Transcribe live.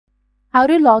How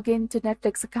to log in to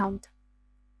Netflix account.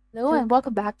 Hello and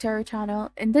welcome back to our channel.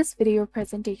 In this video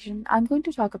presentation, I'm going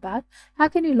to talk about how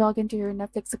can you log into your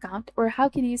Netflix account, or how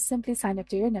can you simply sign up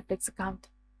to your Netflix account.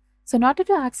 So in order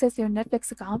to access your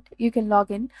Netflix account, you can log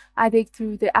in either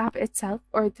through the app itself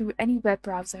or through any web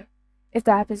browser. If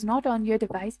the app is not on your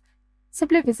device,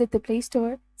 simply visit the Play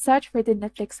Store, search for the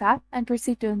Netflix app and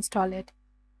proceed to install it.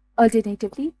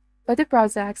 Alternatively, for the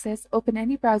browser access, open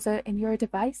any browser in your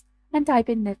device and type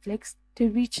in Netflix to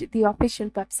reach the official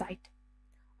website.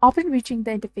 Upon reaching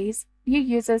the interface, new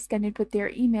users can input their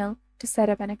email to set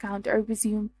up an account or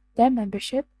resume their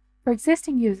membership. For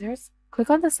existing users, click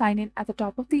on the sign in at the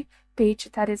top of the page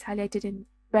that is highlighted in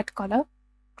red color.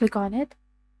 Click on it,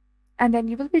 and then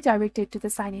you will be directed to the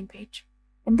sign in page.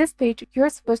 In this page, you're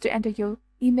supposed to enter your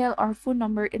email or phone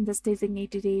number in this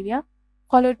designated area,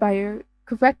 followed by your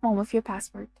correct form of your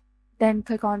password. Then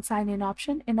click on sign in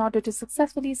option in order to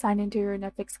successfully sign into your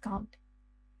Netflix account.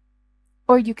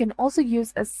 Or you can also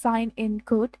use a sign in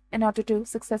code in order to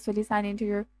successfully sign into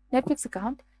your Netflix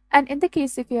account. And in the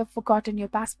case if you have forgotten your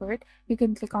password, you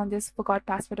can click on this forgot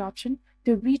password option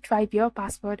to retrieve your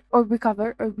password or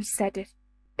recover or reset it.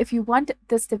 If you want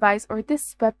this device or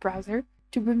this web browser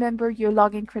to remember your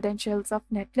login credentials of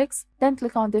Netflix, then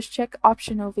click on this check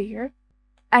option over here.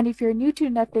 And if you're new to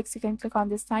Netflix, you can click on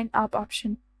this sign up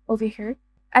option over here,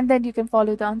 and then you can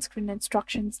follow the on-screen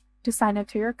instructions to sign up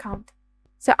to your account.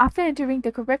 So after entering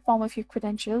the correct form of your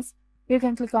credentials, you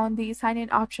can click on the sign in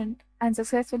option and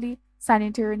successfully sign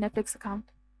into your Netflix account.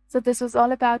 So this was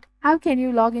all about how can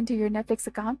you log into your Netflix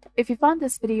account. If you found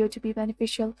this video to be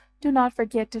beneficial, do not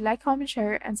forget to like, comment,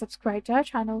 share, and subscribe to our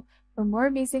channel for more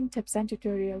amazing tips and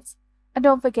tutorials. And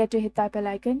don't forget to hit that bell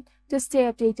icon to stay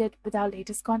updated with our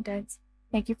latest contents.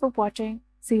 Thank you for watching.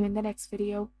 See you in the next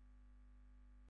video.